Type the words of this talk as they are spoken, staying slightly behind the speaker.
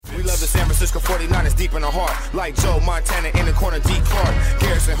Francisco 49ers deep in the heart. Like Joe Montana in the corner, D. Clark.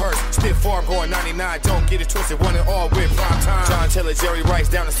 Garrison Hurst, stiff farm going 99. Don't get it twisted, one and all with prime time. John Taylor, Jerry Rice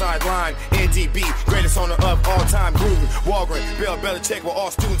down the sideline. NDB, greatest owner of all time. Gruden, Walgren, Bill Belichick were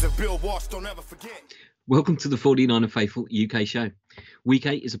all students of Bill Walsh. Don't ever forget. Welcome to the 49er Faithful UK show. Week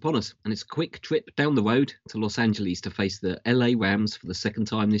 8 is upon us, and it's a quick trip down the road to Los Angeles to face the LA Rams for the second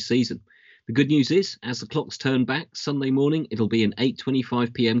time this season. The good news is, as the clocks turn back Sunday morning, it'll be an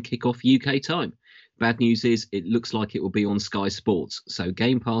 8:25 p.m. kickoff UK time. Bad news is, it looks like it will be on Sky Sports, so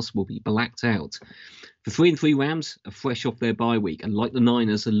Game Pass will be blacked out. The 3-3 Rams are fresh off their bye week, and like the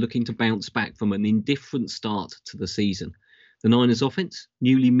Niners, are looking to bounce back from an indifferent start to the season. The Niners offense,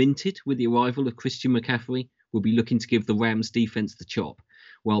 newly minted with the arrival of Christian McCaffrey, will be looking to give the Rams defense the chop,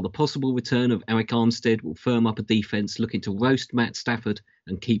 while the possible return of Eric Armstead will firm up a defense looking to roast Matt Stafford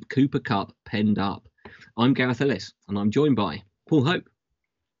and keep Cooper Kupp penned up. I'm Gareth Ellis, and I'm joined by Paul Hope.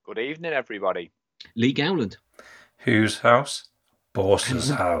 Good evening, everybody. Lee Gowland. Whose house? Boss's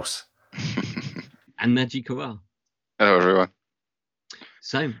house. And Najee Karar. Hello, everyone.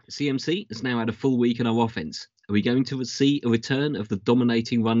 So, CMC has now had a full week in our offense. Are we going to see a return of the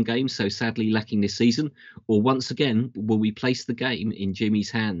dominating run game so sadly lacking this season? Or once again, will we place the game in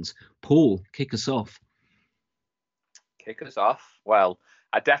Jimmy's hands? Paul, kick us off. Kick us off? Well,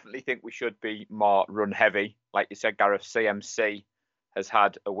 I definitely think we should be more run heavy. Like you said, Gareth, CMC has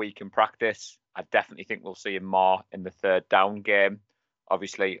had a week in practice. I definitely think we'll see him more in the third down game.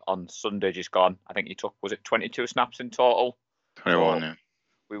 Obviously, on Sunday just gone, I think he took, was it 22 snaps in total? 21, yeah.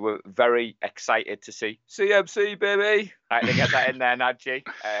 We were very excited to see CMC, baby. Right, to get that in there, Najee.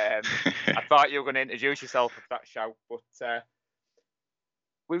 I thought you were going to introduce yourself with that shout, but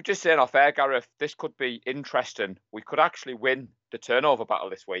we were just saying off air, Gareth, this could be interesting. We could actually win the turnover battle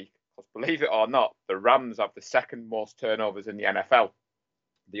this week. Because believe it or not, the Rams have the second most turnovers in the NFL.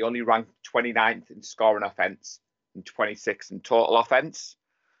 They only rank 29th in scoring offense and 26th in total offense.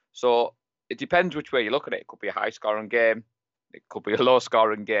 So it depends which way you look at it. It could be a high scoring game. It could be a low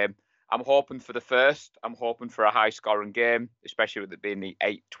scoring game. I'm hoping for the first. I'm hoping for a high scoring game, especially with it being the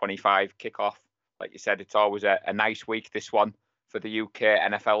 8:25 kickoff. Like you said, it's always a nice week, this one, for the UK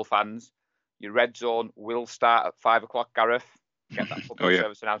NFL fans. Your red zone will start at 5 o'clock, Gareth. Get that public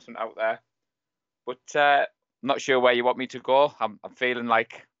service announcement out there. But I'm not sure where you want me to go. I'm feeling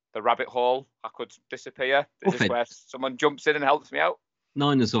like the rabbit hole. I could disappear. Is this where someone jumps in and helps me out?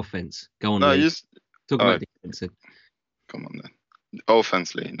 Niners offense. Go on. No, Lee. Talk about defense. Come on then.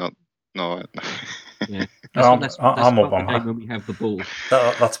 Offensively, no. Yeah. I'm up on that. When we have the ball.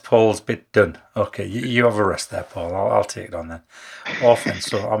 That's Paul's bit done. Okay, you have a rest there, Paul. I'll take it on then. Offense.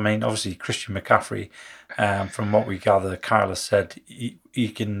 So, I mean, obviously, Christian McCaffrey, from what we gather, Kyle has said he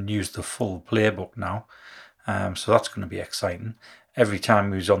can use the full playbook now. So that's going to be exciting. Every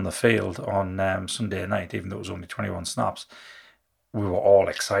time he was on the field on Sunday night, even though it was only 21 snaps, we were all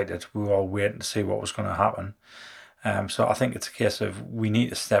excited. We were all waiting to see what was going to happen. So I think it's a case of we need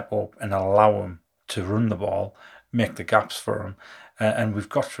to step up and allow him to run the ball, make the gaps for him, and we've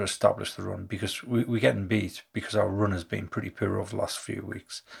got to establish the run because we're getting beat because our run has been pretty poor over the last few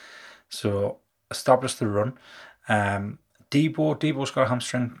weeks. So establish the run. Debo's got a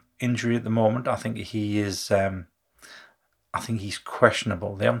hamstring injury at the moment. I think he is. I think he's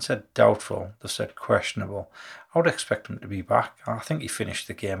questionable. They haven't said doubtful. They've said questionable. I would expect him to be back. I think he finished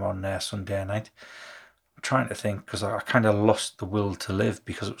the game on Sunday night. Trying to think because I kind of lost the will to live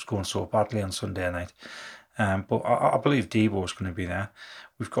because it was going so badly on Sunday night. But I believe Debo is going to be there.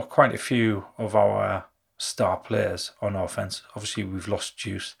 We've got quite a few of our star players on offense. Obviously, we've lost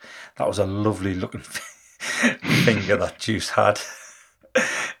Juice. That was a lovely looking finger that Juice had.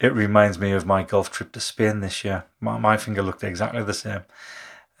 It reminds me of my golf trip to Spain this year. My finger looked exactly the same.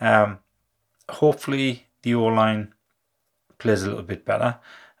 Hopefully, the O-line plays a little bit better.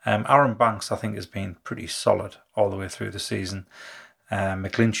 Aaron Banks, I think, has been pretty solid all the way through the season.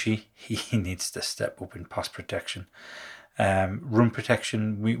 McGlinchey, he needs to step up in pass protection. Run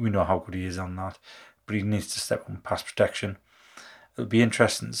protection, we know how good he is on that, but he needs to step up in pass protection. It'll be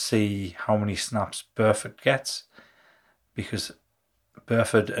interesting to see how many snaps Burford gets, because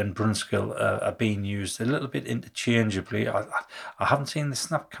Burford and Brunskill are being used a little bit interchangeably. I haven't seen the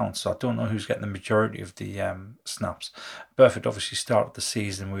snap count, so I don't know who's getting the majority of the snaps. Burford obviously started the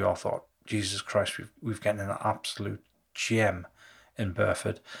season. We all thought, Jesus Christ, we've gotten an absolute gem in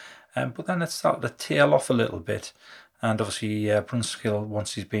Burford. But then it started to tail off a little bit. And obviously Brunskill,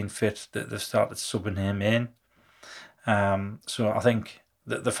 once he's been fit, they've started subbing him in. So I think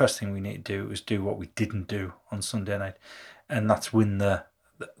the first thing we need to do is do what we didn't do on Sunday night. And that's win the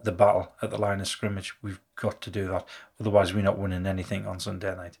battle at the line of scrimmage. We've got to do that. Otherwise, we're not winning anything on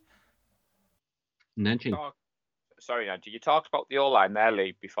Sunday night. Najee. Sorry, Nadji. You talked about the O-line there,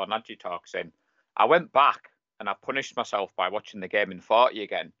 Lee, before Nadji talks in. I went back and I punished myself by watching the game in 40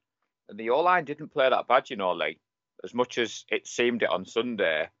 again. And the O-line didn't play that bad, Lee, as much as it seemed it on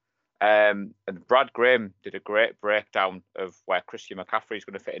Sunday. And Brad Graham did a great breakdown of where Christian McCaffrey is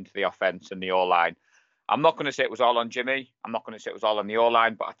going to fit into the offense and the O-line. I'm not going to say it was all on Jimmy. I'm not going to say it was all on the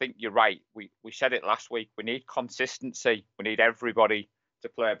O-line, but I think you're right. We said it last week. We need consistency. We need everybody to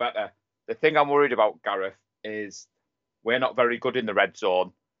play better. The thing I'm worried about, Gareth, is we're not very good in the red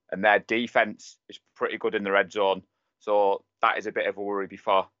zone, and their defense is pretty good in the red zone. So that is a bit of a worry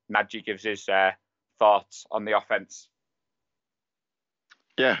before Najee gives his thoughts on the offense.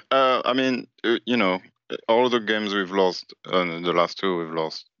 Yeah, I mean, all the games we've lost, the last two we've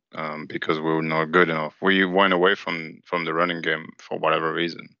lost because we were not good enough. We went away from the running game for whatever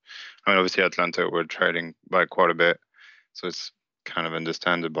reason. I mean, obviously Atlanta were trailing by quite a bit, so it's kind of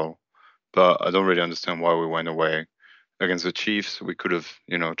understandable. But I don't really understand why we went away. Against the Chiefs, we could have,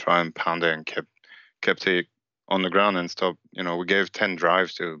 tried and pound it and kept it on the ground and stop. We gave 10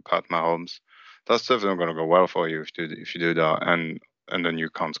 drives to Pat Mahomes. That's definitely not going to go well for you if you do that, and then you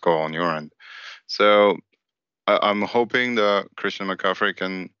can't score on your end. So I'm hoping that Christian McCaffrey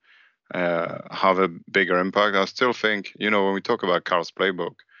can have a bigger impact. I still think, when we talk about Carl's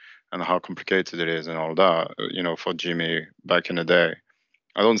playbook and how complicated it is and all that, for Jimmy back in the day,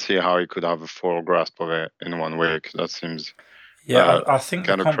 I don't see how he could have a full grasp of it in 1 week. That seems I think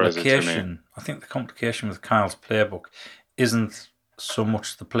kind the of crazy to me. the complication with Kyle's playbook isn't so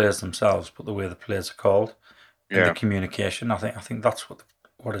much the players themselves, but the way the players are called and the communication. I think that's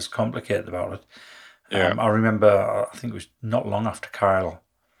what is complicated about it. I remember, I think it was not long after Kyle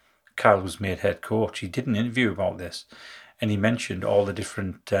was made head coach, he did an interview about this, and he mentioned all the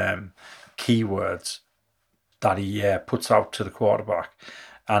different keywords that he puts out to the quarterback,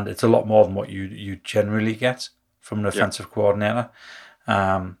 and it's a lot more than what you generally get from an offensive coordinator.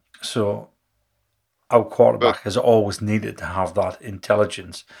 So our quarterback has always needed to have that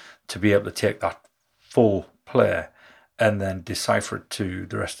intelligence to be able to take that full play and then decipher it to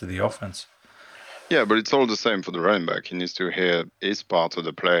the rest of the offense. Yeah, but it's all the same for the running back. He needs to hear his part of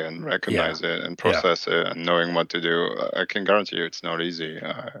the play and recognize it and process it and knowing what to do. I can guarantee you it's not easy.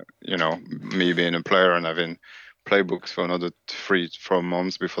 Me being a player and having playbooks for another 3-4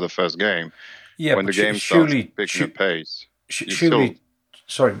 months before the first game. Yeah, when the game starts picking up pace.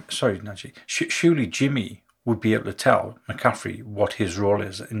 Sorry, Najee. Surely Jimmy would be able to tell McCaffrey what his role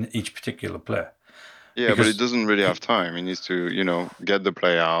is in each particular play. Yeah, but he doesn't really have time. He needs to, get the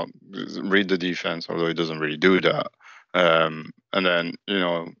play out, read the defense, although he doesn't really do that. And then,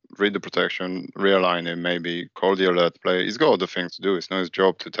 read the protection, realign it, maybe call the alert play. He's got other things to do. It's not his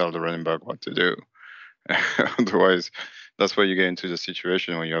job to tell the running back what to do. Otherwise, that's where you get into the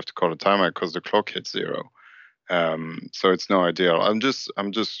situation where you have to call a timeout because the clock hits 0. So it's not ideal. I'm just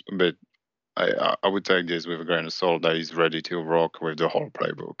a bit. I would take this with a grain of salt that he's ready to rock with the whole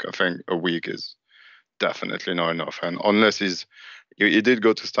playbook. I think a week is definitely not enough, and unless he did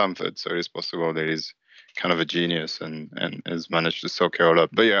go to Stanford, so it's possible that he's kind of a genius and has managed to soak it all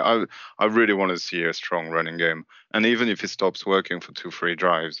up. But yeah, I really want to see a strong running game, and even if it stops working for 2-3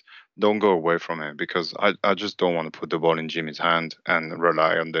 drives, don't go away from it, because I just don't want to put the ball in Jimmy's hand and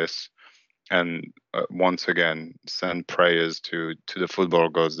rely on this, and once again send prayers to the football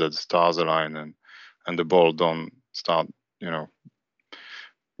gods that the stars align and the ball don't start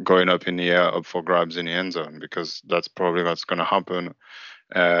going up in the air, up for grabs in the end zone, because that's probably what's going to happen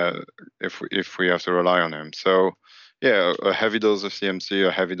if we have to rely on him. So, yeah, a heavy dose of CMC,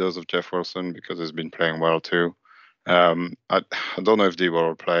 a heavy dose of Jeff Wilson, because he's been playing well too. I don't know if Debo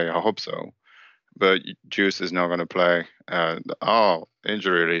will play. I hope so. But Juice is not going to play. Our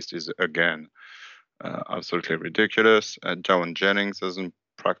injury list is, again, absolutely ridiculous. Jawan Jennings doesn't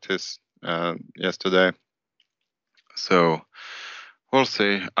practice yesterday. So we'll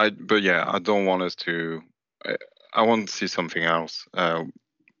see. But yeah, I don't want us to. I want to see something else.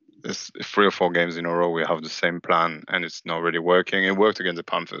 It's 3 or 4 games in a row we have the same plan and it's not really working. It worked against the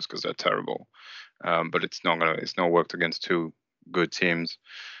Panthers because they're terrible, but it's not worked against 2 good teams.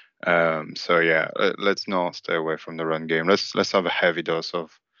 So yeah, let's not stay away from the run game. Let's have a heavy dose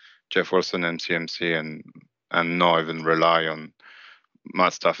of Jeff Wilson and CMC and not even rely on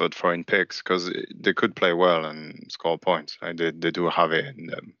Matt Stafford throwing picks, because they could play well and score points. They do have it in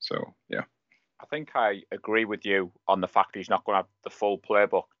them. So yeah. I think I agree with you on the fact he's not going to have the full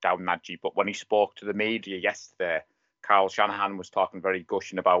playbook down Najee. But when he spoke to the media yesterday, Kyle Shanahan was talking very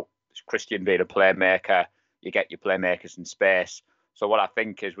gushing about Christian being a playmaker. You get your playmakers in space. So what I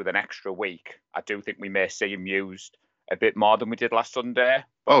think is, with an extra week, I do think we may see him used a bit more than we did last Sunday.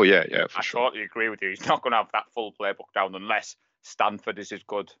 Oh, yeah, for I sure. totally agree with you. He's not going to have that full playbook down unless Stanford is as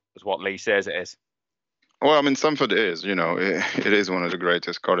good as what Lee says it is. Well, I mean, Stanford is, it is one of the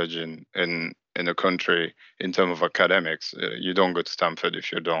greatest colleges in the country in terms of academics. You don't go to Stanford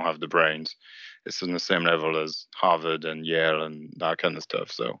if you don't have the brains. It's on the same level as Harvard and Yale and that kind of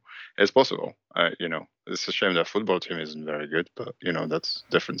stuff. So it's possible. It's a shame their football team isn't very good, but that's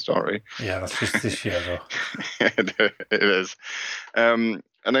a different story. Yeah, that's just this year though. It is. And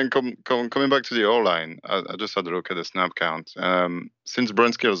then coming back to the O-line, I just had a look at the snap count. Since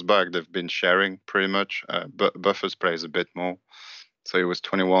Brunskill's back, they've been sharing pretty much. But Buffers plays a bit more. So it was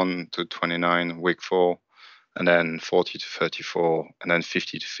 21 to 29 week 4, and then 40 to 34, and then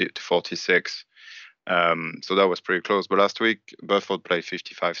 50 to 46. So that was pretty close. But last week, Burford played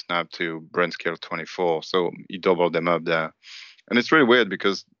 55 snap to Brunskill 24. So he doubled them up there. And it's really weird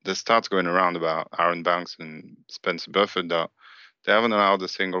because the stats going around about Aaron Banks and Spencer Burford that they haven't allowed a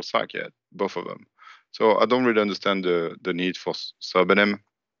single sack yet, both of them. So I don't really understand the need for subbing him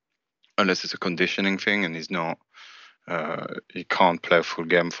unless it's a conditioning thing and he's not. He can't play a full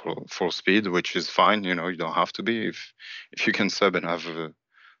game full speed, which is fine. You don't have to be. If you can sub and have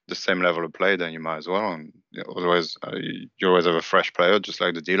the same level of play, then you might as well. And otherwise, you always have a fresh player, just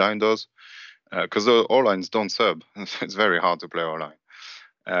like the D-line does. Because the O-lines don't sub. It's very hard to play O-line.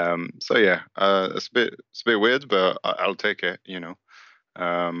 So yeah, it's a bit weird, but I'll take it.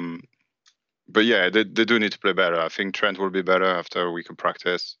 But yeah, they do need to play better. I think Trent will be better after a week of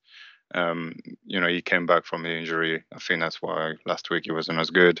practice. He came back from the injury. I think that's why last week he wasn't as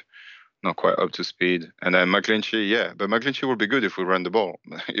good, not quite up to speed. And then McGlinchey, but McGlinchey will be good if we run the ball.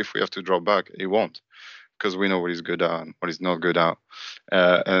 If we have to drop back, he won't, because we know what he's good at and what he's not good at.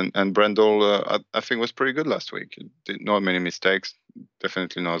 And Brendel, I think, was pretty good last week. Did not many mistakes.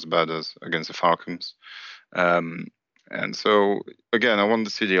 Definitely not as bad as against the Falcons. And so, again, I want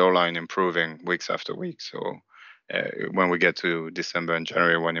to see the O-line improving weeks after week. So when we get to December and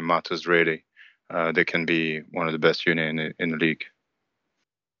January, when it matters really, they can be one of the best units in the league.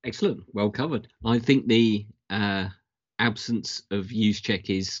 Excellent. Well covered. I think the absence of Juszczyk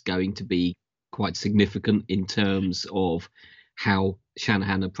is going to be quite significant in terms of how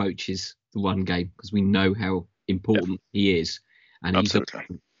Shanahan approaches the run game, because we know how important he is. And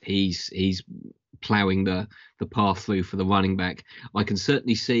he's ploughing the path through for the running back. I can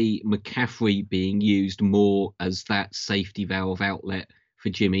certainly see McCaffrey being used more as that safety valve outlet for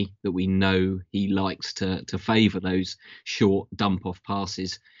Jimmy, that we know he likes to favour those short dump-off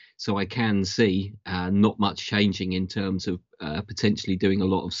passes. So I can see not much changing in terms of potentially doing a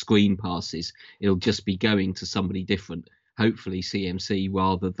lot of screen passes. It'll just be going to somebody different, hopefully CMC,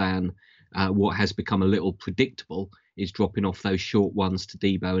 rather than what has become a little predictable is dropping off those short ones to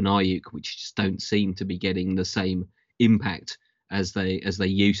Debo and Ayuk, which just don't seem to be getting the same impact as they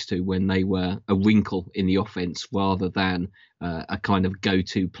used to when they were a wrinkle in the offense rather than a kind of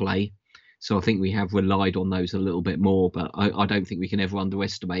go-to play. So I think we have relied on those a little bit more, but I don't think we can ever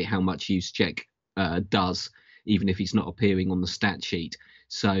underestimate how much Juszczyk does, even if he's not appearing on the stat sheet.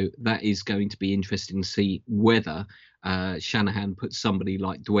 So that is going to be interesting to see whether Shanahan puts somebody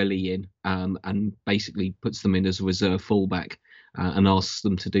like Dwelly in and basically puts them in as a reserve fullback and asks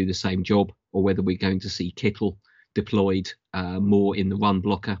them to do the same job, or whether we're going to see Kittle deployed more in the run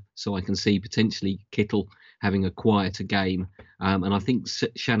blocker. So I can see potentially Kittle having a quieter game. And I think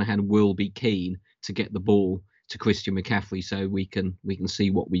Shanahan will be keen to get the ball to Christian McCaffrey so we can see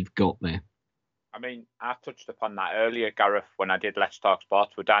what we've got there. I mean, I touched upon that earlier, Gareth, when I did Let's Talk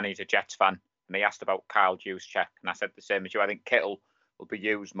Sports with Danny's a Jets fan, and he asked about Kyle Juszczyk, and I said the same as you. I think Kittle will be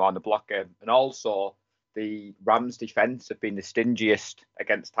used more in the block game. And also, the Rams' defence have been the stingiest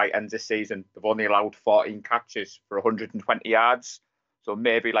against tight ends this season. They've only allowed 14 catches for 120 yards. So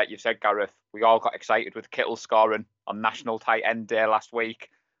maybe, like you said, Gareth, we all got excited with Kittle scoring on National Tight End Day last week.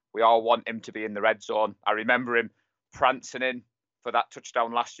 We all want him to be in the red zone. I remember him prancing in for that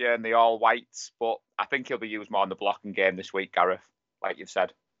touchdown last year in the all whites, but I think he'll be used more in the blocking game this week, Gareth, like you've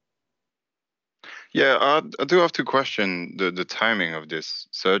said. Yeah, I do have to question the timing of this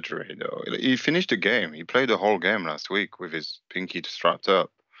surgery, though. He finished the game. He played the whole game last week with his pinky strapped up.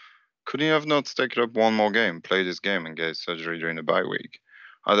 Couldn't he have not taken up one more game, play this game, and get his surgery during the bye week?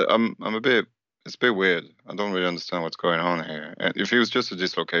 It's a bit weird. I don't really understand what's going on here. And if it was just a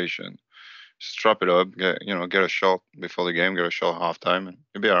dislocation, strap it up, get a shot before the game, get a shot halftime, and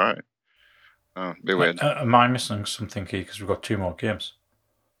you'll be all right. A bit weird. Am I missing something here? Because we've got 2 more games.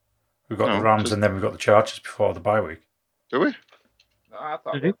 We've got the Rams and then we've got the Chargers before the bye week. Do we? No, I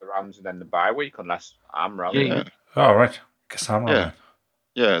thought it was the Rams and then the bye week, unless I'm wrong. Yeah. Oh, right. Guess I'm wrong.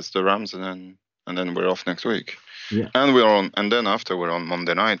 Yeah, it's the Rams and then we're off next week. Yeah. And then after we're on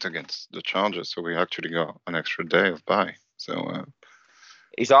Monday night against the Chargers, so we actually got an extra day of bye. So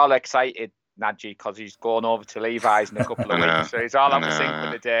he's all excited, Nadji, because he's going over to Levi's in a couple of weeks. So he's all out of sync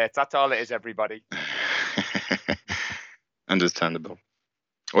with the dates. That's all it is, everybody. Understandable.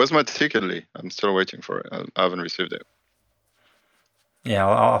 Where's my ticket, Lee? I'm still waiting for it. I haven't received it. Yeah,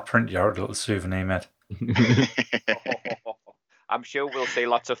 I'll print you out a little souvenir, mate. I'm sure we'll see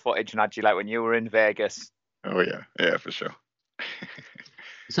lots of footage, Nadji, like when you were in Vegas. Oh yeah, for sure.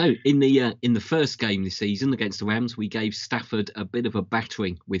 So in the first game this season against the Rams, we gave Stafford a bit of a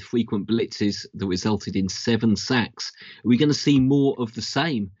battering with frequent blitzes that resulted in 7 sacks. Are we going to see more of the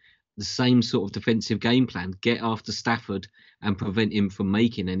same sort of defensive game plan? Get after Stafford and prevent him from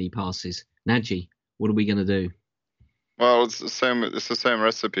making any passes. Nadji, what are we going to do? Well, it's the same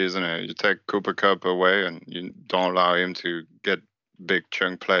recipe, isn't it? You take Cooper Kupp away and you don't allow him to get big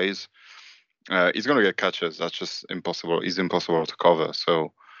chunk plays. He's going to get catches. That's just impossible. He's impossible to cover.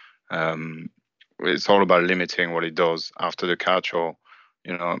 So it's all about limiting what he does after the catch, or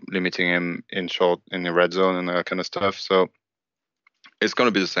limiting him in the red zone and that kind of stuff. So it's going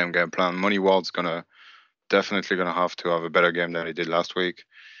to be the same game plan. Money Ward's definitely going to have a better game than he did last week.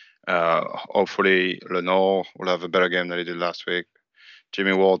 Hopefully Lenore will have a better game than he did last week.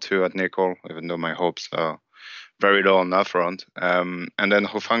 Jimmy Ward too at nickel, even though my hopes are very low on that front. And then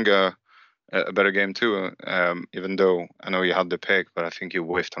Hufanga, a better game too, even though I know he had the pick, but I think he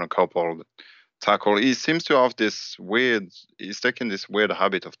whiffed on a couple tackle. He seems to have he's taking this weird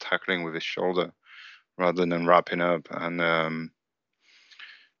habit of tackling with his shoulder rather than wrapping up. And I'm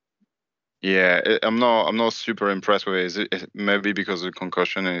not super impressed with it. Is it maybe because of the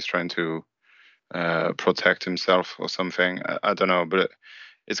concussion and he's trying to protect himself or something? I don't know, but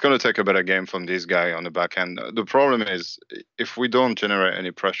it's going to take a better game from this guy on the back end. The problem is if we don't generate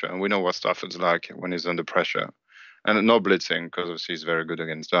any pressure, and we know what Stafford's like when he's under pressure, and no blitzing, because obviously he's very good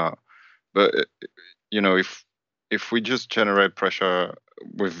against that. But if we just generate pressure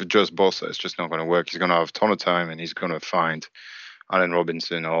with just Bosa, it's just not going to work. He's going to have a ton of time, and he's going to find Allen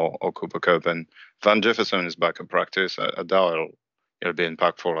Robinson or Cooper Kupp. And Van Jefferson is back at practice. I doubt it'll be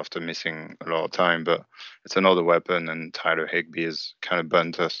impactful after missing a lot of time, but it's another weapon, and Tyler Higbee has kind of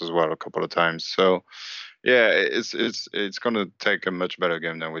burnt us as well a couple of times. So yeah, it's going to take a much better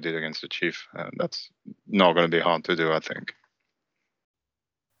game than we did against the Chiefs. That's not going to be hard to do, I think.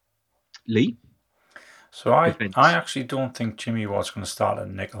 Lee? So I actually don't think Jimmy Ward's going to start at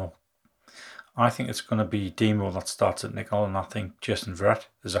nickel. I think it's going to be Demo that starts at nickel, and I think Jason Verrett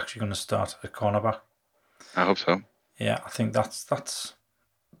is actually going to start at cornerback. I hope so. Yeah, I think that's.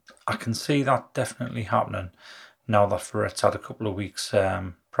 I can see that definitely happening now that Verrett's had a couple of weeks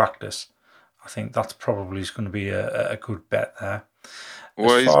practice. I think that's probably going to be a good bet there.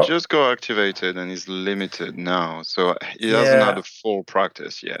 Well, he's just got activated and he's limited now, so he hasn't had a full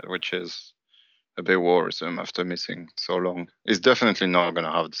practice yet, which is a bit worrisome after missing so long. He's definitely not going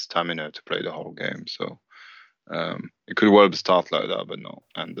to have the stamina to play the whole game, so it could well start like that, but not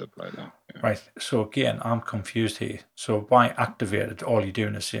end up like that. Yeah. Right, so again, I'm confused here. So by activated, all you're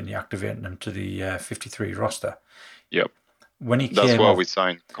doing is saying you're activating them to the 53 roster. Yep. That's why we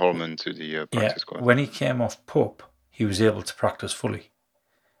signed Coleman to the practice squad. When he came off PUP, he was able to practice fully.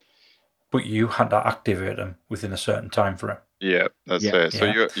 But you had to activate him within a certain time frame. Yeah, that's it.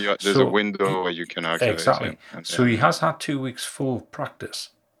 So there's a window where you can activate him. So he has had 2 weeks full practice.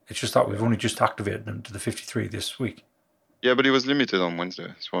 It's just that we've only just activated him to the 53 this week. Yeah, but he was limited on Wednesday.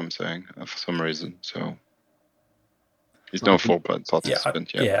 That's what I'm saying, for some reason. So he's not full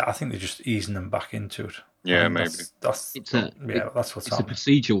participant yet. Yeah, I think they're just easing them back into it. Yeah, maybe. That's what's happening. It's a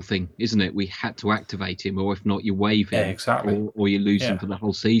procedural thing, isn't it? We had to activate him, or if not, you waive him. Yeah, exactly. Or you lose him for the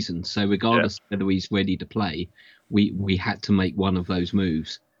whole season. So regardless of whether he's ready to play, we had to make one of those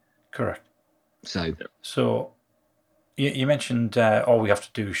moves. Correct. So you mentioned all we have to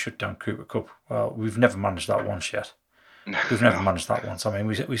do is shut down Cooper Kupp. Well, we've never managed that once yet. We've never managed that once. I mean,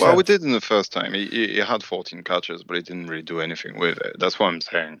 we did in the first time. He had 14 catches, but he didn't really do anything with it. That's what I'm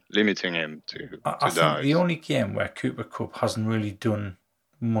saying. Limiting him to I think the only game where Cooper Kupp hasn't really done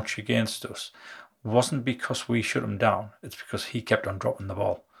much against us wasn't because we shut him down. It's because he kept on dropping the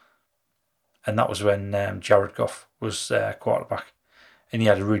ball. And that was when Jared Goff was quarterback. And he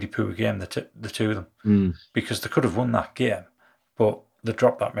had a really poor game, the two of them. Because they could have won that game, but they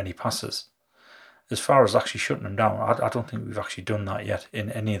dropped that many passes. As far as actually shutting them down, I don't think we've actually done that yet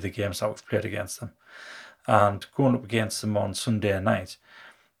in any of the games that we've played against them. And going up against them on Sunday night,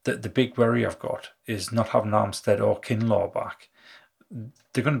 the big worry I've got is not having Armstead or Kinlaw back.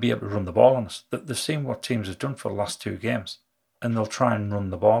 They're going to be able to run the ball on us. They've seen what teams have done for the last 2 games, and they'll try and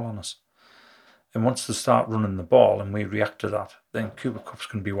run the ball on us. And once they start running the ball and we react to that, then Cooper Kupp's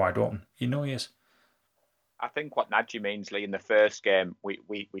going to be wide open. He is. I think what Nadji means, Lee, in the first game, we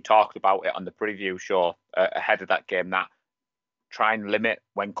talked about it on the preview show ahead of that game, that try and limit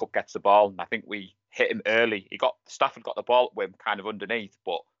when Kupp gets the ball. And I think we hit him early. Stafford got the ball with him kind of underneath,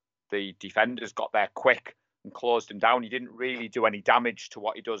 but the defenders got there quick and closed him down. He didn't really do any damage to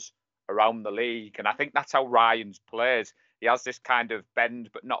what he does around the league. And I think that's how Ryans plays. He has this kind of bend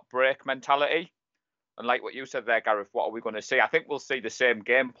but not break mentality. And like what you said there, Gareth, what are we going to see? I think we'll see the same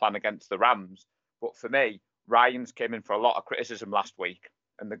game plan against the Rams. But for me, Ryans came in for a lot of criticism last week,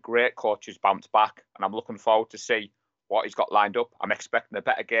 and the great coaches bounced back. And I'm looking forward to see what he's got lined up. I'm expecting a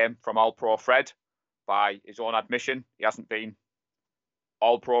better game from All-Pro Fred. By his own admission, he hasn't been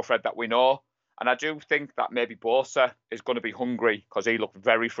All-Pro Fred that we know. And I do think that maybe Bosa is going to be hungry because he looked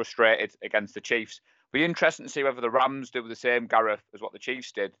very frustrated against the Chiefs. Be interesting to see whether the Rams do the same, Gareth, as what the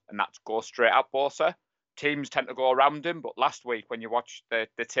Chiefs did, and that's go straight at Bosa. Teams tend to go around him, but last week when you watch the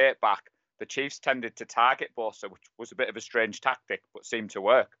tape back, the Chiefs tended to target Bosa, which was a bit of a strange tactic, but seemed to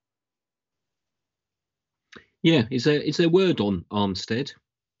work. Yeah, is there word on Armstead?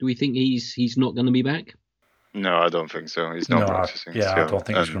 Do we think he's not going to be back? No, I don't think so. He's not practicing. I don't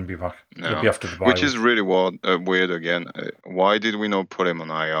think he's going to be back. He'll be after the bye. Which is really weird again. Why did we not put him on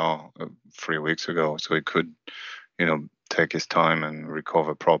IR 3 weeks ago so he could, take his time and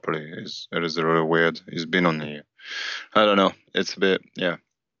recover properly? It is really weird. He's been on the, I don't know. It's a bit,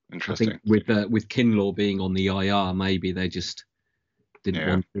 interesting. I think with Kinlaw being on the IR, maybe they just didn't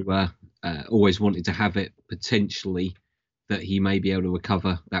want to. Always wanted to have it potentially that he may be able to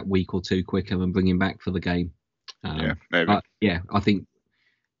recover that week or two quicker and bring him back for the game. Maybe. But I think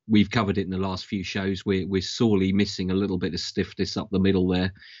we've covered it in the last few shows. We're sorely missing a little bit of stiffness up the middle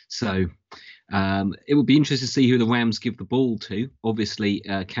there. So it would be interesting to see who the Rams give the ball to. Obviously,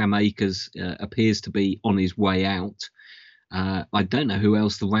 Cam Akers appears to be on his way out. I don't know who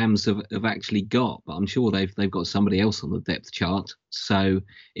else the Rams have actually got, but I'm sure they've got somebody else on the depth chart. So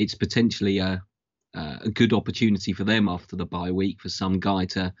it's potentially a good opportunity for them after the bye week for some guy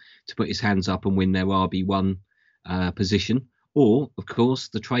to put his hands up and win their RB1 position. Or, of course,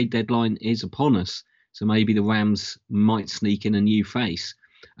 the trade deadline is upon us, so maybe the Rams might sneak in a new face.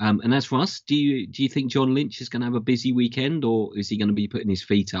 And as for us, do you think John Lynch is going to have a busy weekend, or is he going to be putting his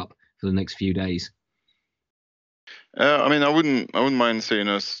feet up for the next few days? I wouldn't mind seeing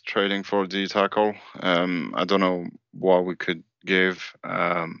us trading for D tackle. I don't know what we could give.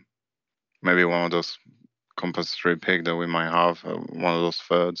 Maybe one of those compulsory pick that we might have, one of those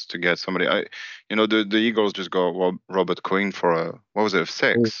thirds to get somebody. The Eagles just got Robert Quinn for a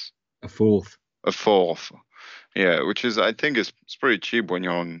six? A fourth. A fourth. Yeah, which is, I think it's pretty cheap when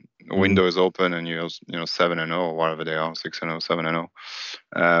you're on window is open and you're 7-0 or whatever they are, 6-0,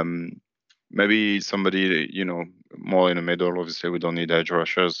 7-0. Maybe somebody, more in the middle. Obviously, we don't need edge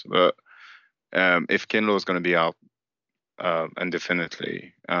rushers. But if Kinlaw is going to be out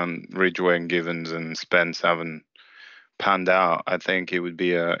indefinitely, and Ridgeway and Givens and Spence haven't panned out, I think it would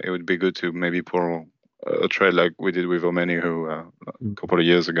be good to maybe pull a trade like we did with Omenihu a couple of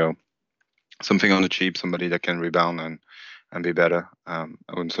years ago. Something on the cheap, somebody that can rebound and be better.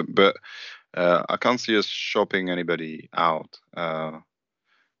 But I can't see us shopping anybody out.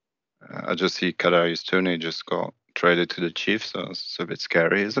 I just see Kadarius Toney just got traded to the Chiefs, so it's a bit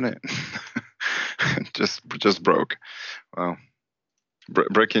scary, isn't it? just broke. Well,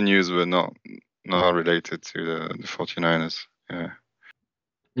 breaking news, but not related to the 49ers. Yeah.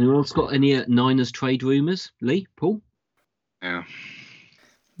 Anyone else got any Niners trade rumors? Lee, Paul? Yeah.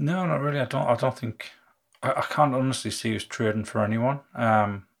 No, not really. I don't think. I can't honestly see us trading for anyone.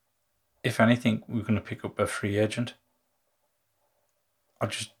 If anything, we're going to pick up a free agent.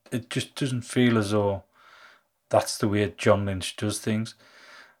 It just doesn't feel as though that's the way John Lynch does things.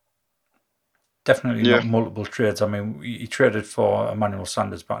 Definitely not multiple trades. I mean, he traded for Emmanuel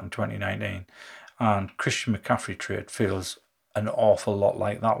Sanders back in 2019, and Christian McCaffrey trade feels an awful lot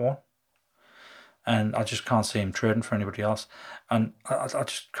like that one. And I just can't see him trading for anybody else. And I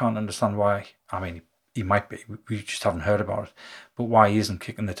just can't understand why. I mean, he might be. We just haven't heard about it. But why he isn't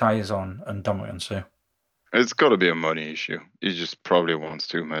kicking the tires on Ndamukong Suh. It's got to be a money issue. He just probably wants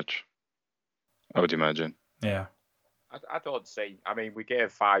too much, I would imagine. Yeah. I don't see. I mean, we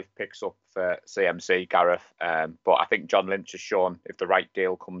gave 5 picks up for CMC, Gareth, but I think John Lynch has shown if the right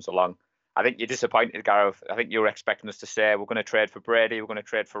deal comes along. I think you're disappointed, Gareth. I think you were expecting us to say we're going to trade for Brady, we're going to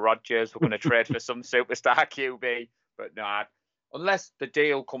trade for Rodgers, we're going to trade for some superstar QB. But no, unless the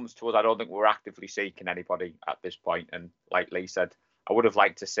deal comes to us, I don't think we're actively seeking anybody at this point. And like Lee said, I would have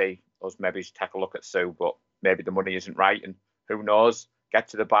liked to see us maybe take a look at Suh, but maybe the money isn't right, and who knows? get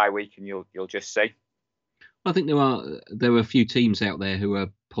to the bye week and you'll just see. I think there are a few teams out there who are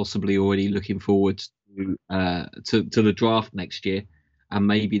possibly already looking forward to the draft next year, and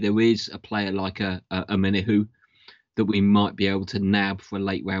maybe there is a player like a Menehu that we might be able to nab for a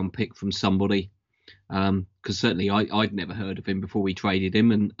late round pick from somebody. Because certainly I'd never heard of him before we traded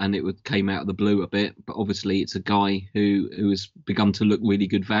him, and it came out of the blue a bit. But obviously it's a guy who has begun to look really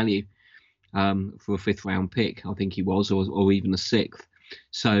good value for a 5th round pick, I think he was, or even a 6th.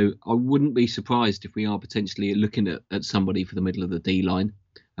 So I wouldn't be surprised if we are potentially looking at somebody for the middle of the D line.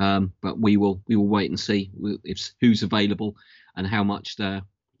 But we will wait and see if who's available and how much their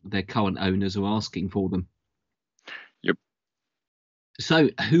current owners are asking for them. Yep. So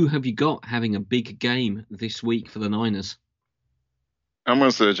who have you got having a big game this week for the Niners? I'm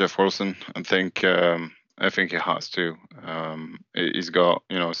going to say Jeff Wilson. I think he has to. He's got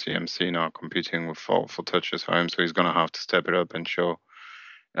CMC now competing for touches for him, so he's going to have to step it up and show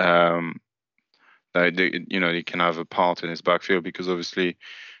that he can have a part in his backfield, because obviously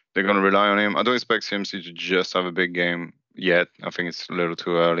they're going to rely on him. I don't expect CMC to just have a big game yet. I think it's a little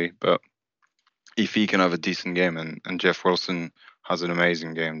too early, but if he can have a decent game and Jeff Wilson has an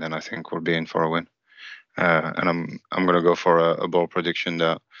amazing game, then I think we'll be in for a win. And I'm going to go for a bold prediction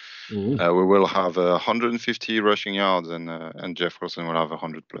that we will have 150 rushing yards and Jeff Wilson will have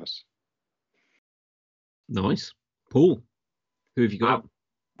 100 plus. Nice. Paul, who have you got?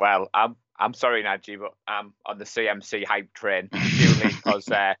 Well, I'm sorry, Najee, but I'm on the CMC hype train purely because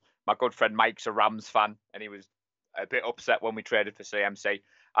my good friend Mike's a Rams fan and he was a bit upset when we traded for CMC.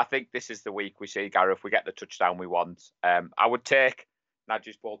 I think this is the week we see Gareth. We get the touchdown we want. I would take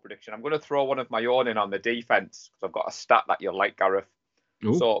Najee's bold prediction. I'm going to throw one of my own in on the defense because I've got a stat that you'll like, Gareth.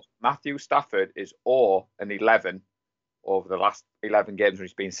 Ooh. So Matthew Stafford is 0-11 over the last 11 games when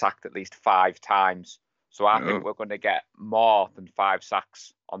he's been sacked at least 5 times. So I think we're going to get more than 5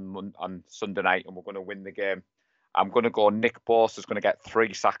 sacks on Sunday night, and we're going to win the game. I'm going to go Nick Bosa's going to get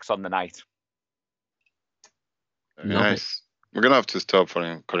 3 sacks on the night. Nice. We're going to have to stop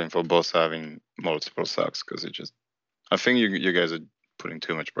calling for Bosa having multiple sacks because I think you guys are putting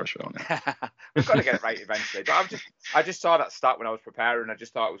too much pressure on him. We've got to get it right eventually. But I just saw that stat when I was preparing. I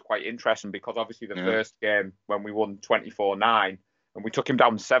just thought it was quite interesting because obviously the first game when we won 24-9 and we took him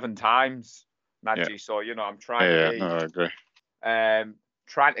down 7 times. Najee, so I'm trying I agree.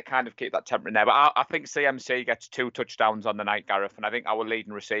 Trying to kind of keep that temper in there, but I think CMC gets 2 touchdowns on the night, Gareth, and I think our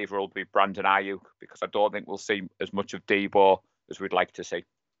leading receiver will be Brandon Ayuk because I don't think we'll see as much of Debo as we'd like to see.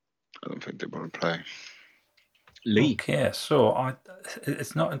 I don't think they want to play. Lee. Okay, so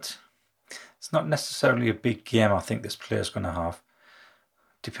it's not necessarily a big game. I think this player's going to have.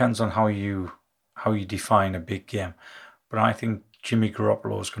 Depends on how you define a big game, but I think Jimmy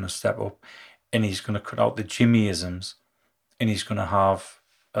Garoppolo is going to step up. And he's going to cut out the Jimmyisms, and he's going to have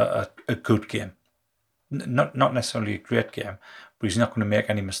a good game. Not necessarily a great game, but he's not going to make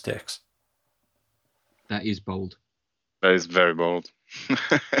any mistakes. That is bold. That is very bold.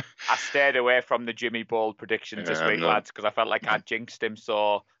 I stayed away from the Jimmy bold predictions this week, lads, because I felt like I jinxed him,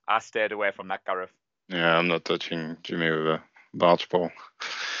 so I stayed away from that, Gareth. Yeah, I'm not touching Jimmy with a barge ball.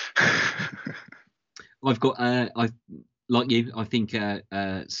 I've got... Like you, I think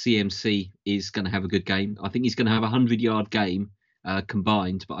CMC is going to have a good game. I think he's going to have a 100-yard game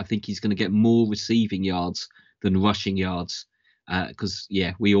combined, but I think he's going to get more receiving yards than rushing yards because,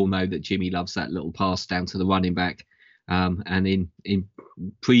 we all know that Jimmy loves that little pass down to the running back. And in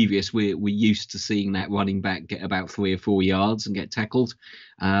previous, we're used to seeing that running back get about 3 or 4 yards and get tackled.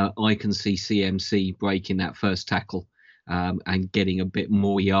 I can see CMC breaking that first tackle and getting a bit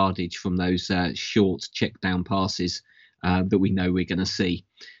more yardage from those short check-down passes that we know we're going to see.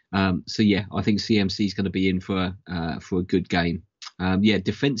 I think CMC is going to be in for a good game.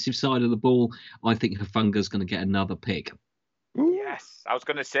 Defensive side of the ball, I think Hufunga's going to get another pick. Yes, I was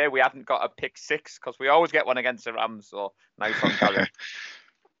going to say we haven't got a pick 6 because we always get one against the Rams. So nice one, Gary.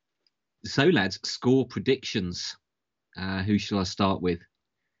 So lads, score predictions. Who shall I start with?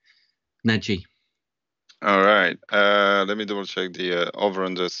 Najee. All right. Let me double check the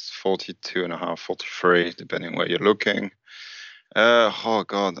over-under is 42.5, 43, depending where you're looking. Oh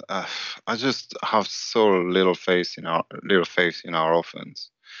God, I just have so little faith in our offense,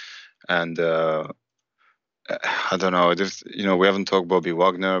 and I don't know. We haven't talked Bobby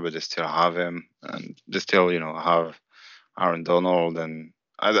Wagner, but they still have him, and they still have Aaron Donald, and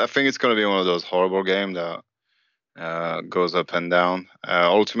I think it's going to be one of those horrible games that goes up and down.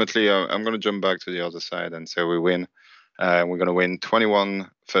 Ultimately, I'm going to jump back to the other side and say we win. We're going to win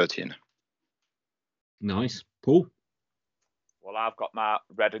 21-13. Nice. Paul? Well, I've got my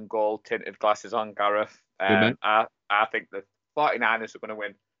red and gold tinted glasses on, Gareth. I think the 49ers are going to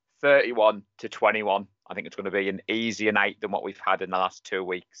win 31-21. I think it's going to be an easier night than what we've had in the last 2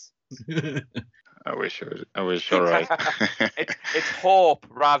 weeks. I wish you're right. it's hope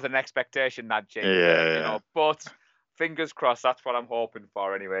rather than expectation, Nadji. Yeah. You know, but fingers crossed, that's what I'm hoping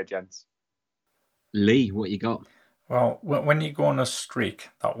for anyway, gents. Lee, what you got? Well, when you go on a streak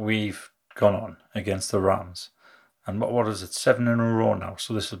that we've gone on against the Rams, and what is it, 7 in a row now,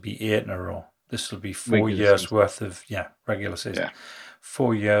 so this will be 8 in a row. This will be 4 years worth of regular season. Yeah.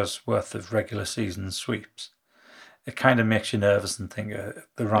 4 years worth of regular season sweeps. It kind of makes you nervous and think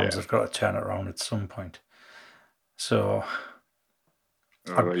the Rams have got to turn it around at some point. So,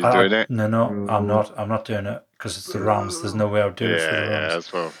 are you doing it? No, I'm not. I'm not doing it because it's the Rams. There's no way I'll do it for the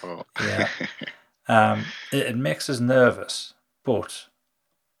Rams. Yeah, that's well. It makes us nervous, but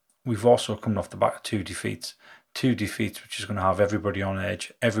we've also come off the back of 2 defeats. 2 defeats, which is going to have everybody on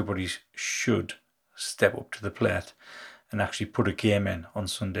edge. Everybody should step up to the plate and actually put a game in on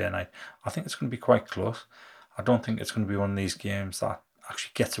Sunday night. I think it's going to be quite close. I don't think it's going to be one of these games that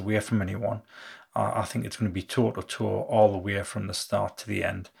actually gets away from anyone. I think it's going to be toe-to-toe all the way from the start to the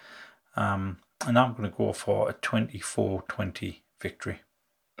end. And I'm going to go for a 24-20 victory.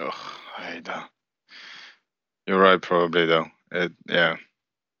 Oh, I hate that. You're right, probably, though.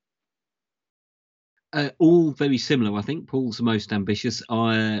 All very similar, I think. Paul's the most ambitious.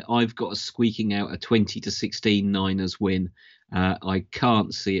 I've got a squeaking out a 20-16 Niners win. I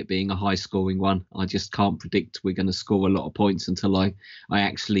can't see it being a high-scoring one. I just can't predict we're going to score a lot of points until I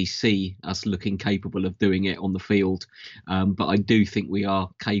actually see us looking capable of doing it on the field. But I do think we are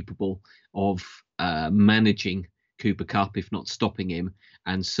capable of managing Cooper Kupp, if not stopping him,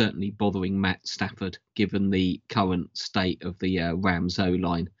 and certainly bothering Matt Stafford, given the current state of the Rams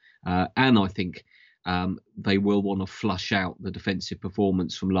O-line. And I think they will want to flush out the defensive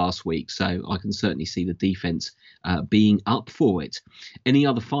performance from last week. So I can certainly see the defense being up for it. Any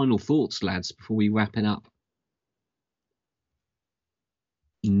other final thoughts, lads, before we wrap it up?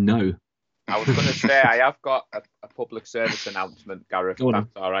 No. I was going to say, I have got a public service announcement, Gareth, if that's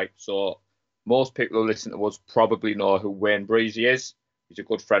all right. So most people who listen to us probably know who Wayne Breezy is. He's a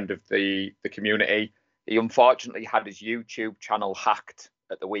good friend of the community. He unfortunately had his YouTube channel hacked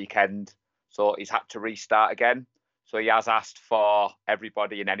at the weekend, so he's had to restart again. So he has asked for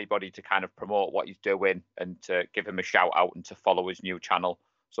everybody and anybody to kind of promote what he's doing and to give him a shout out and to follow his new channel.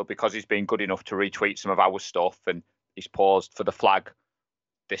 So because he's been good enough to retweet some of our stuff and he's paused for the flag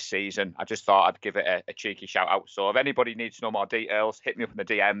this season, I just thought I'd give it a cheeky shout out. So if anybody needs to know more details, hit me up in the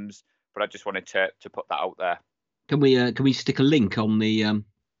DMs. But I just wanted to put that out there. Can we stick a link on the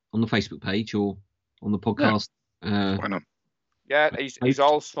Facebook page or on the podcast? Why not? Yeah, he's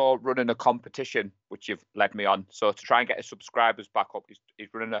also running a competition which you've led me on. So to try and get his subscribers back up, he's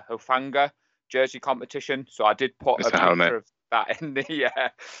running a Hufanga jersey competition. So I did put a picture of that in the.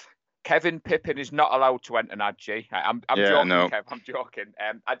 Kevin Pippin is not allowed to enter Nadji. I'm joking, no. Kev. I'm joking.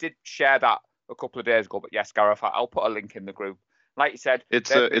 I did share that a couple of days ago, but yes, Gareth, I'll put a link in the group. Like you said,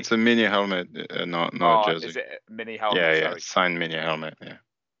 it's a mini helmet, not a jersey. Is it a mini helmet? Yeah, signed mini helmet. Yeah.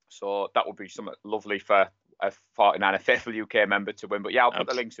 So that would be something lovely for a 49er faithful UK member to win. But yeah, I'll put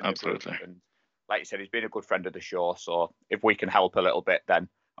the links in the group. And like you said, he's been a good friend of the show. So if we can help a little bit, then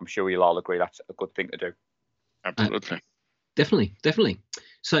I'm sure you'll all agree that's a good thing to do. Absolutely. Definitely.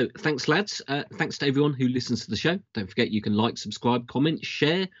 So thanks, lads. Thanks to everyone who listens to the show. Don't forget you can like, subscribe, comment,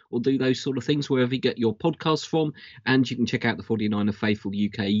 share, or do those sort of things wherever you get your podcasts from. And you can check out the 49er Faithful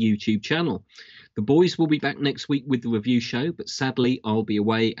UK YouTube channel. The boys will be back next week with the review show, but sadly I'll be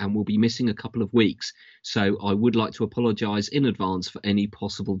away and will be missing a couple of weeks. So I would like to apologise in advance for any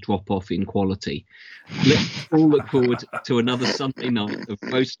possible drop-off in quality. Let's all look forward to another Sunday night of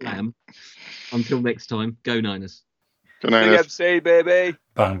roast lamb. Until next time, go Niners. CMC, baby.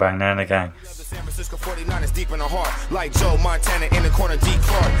 Bang, bang, Nana gang. The San Francisco 49ers deep in the heart. Like Joe Montana in the corner, D.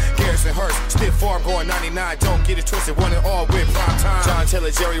 Clark. Garrison Hurst, stiff farm going 99. Don't get it twisted, one and all with prime time. John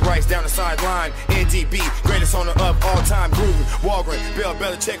Taylor, Jerry Rice down the sideline. NDB, greatest owner of all time. Gruden, Walgren, Bill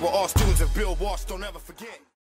Belichick were all students of Bill Walsh. Don't ever forget.